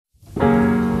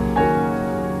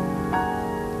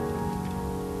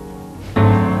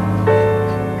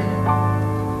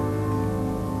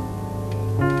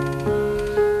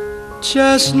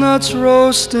chestnuts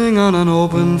roasting on an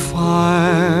open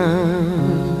fire,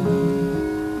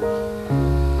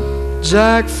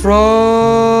 Jack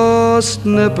Frost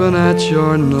nipping at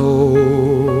your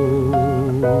nose,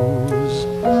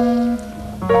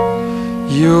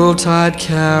 Yuletide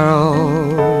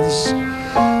carols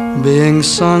being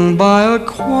sung by a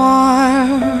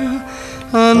choir,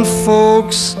 and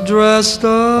folks dressed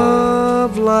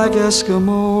up like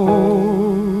Eskimos.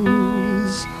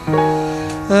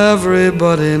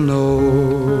 Everybody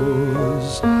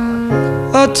knows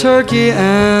a turkey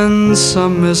and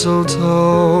some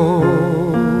mistletoe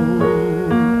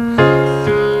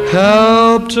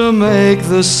help to make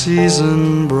the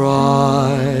season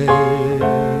bright.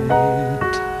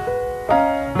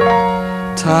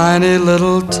 Tiny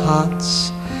little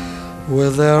tots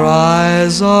with their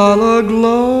eyes all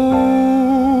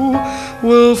aglow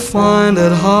will find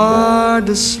it hard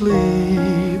to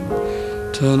sleep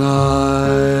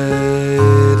tonight.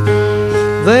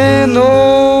 They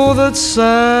know that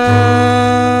Santa's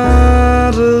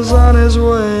on his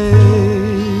way.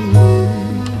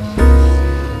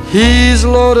 He's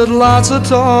loaded lots of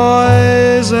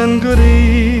toys and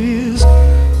goodies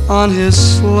on his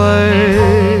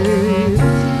sleigh,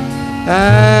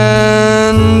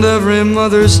 and every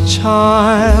mother's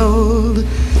child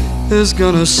is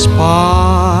gonna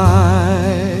spy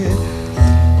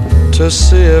to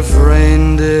see if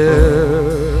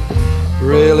reindeer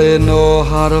really know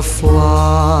how to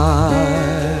fly.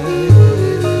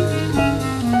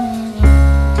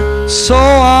 So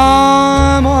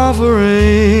I'm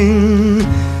offering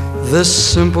this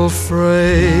simple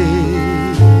phrase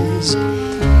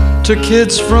to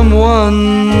kids from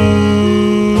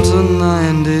 1 to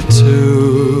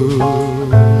 92.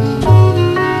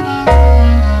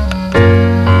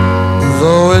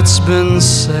 Though it's been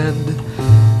said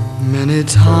many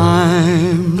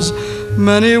times,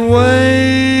 many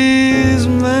ways,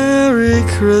 Merry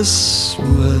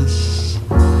Christmas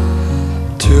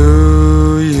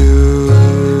to you.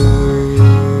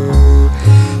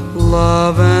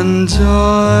 Love and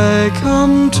joy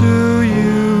come to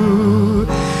you,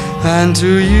 and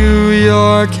to you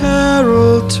your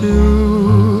carol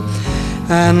too.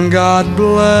 And God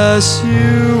bless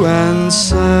you and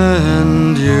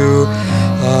send you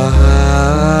a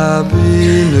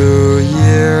happy new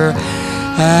year.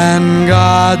 And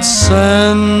God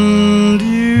send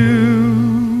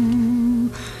you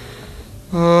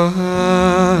a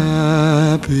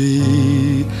happy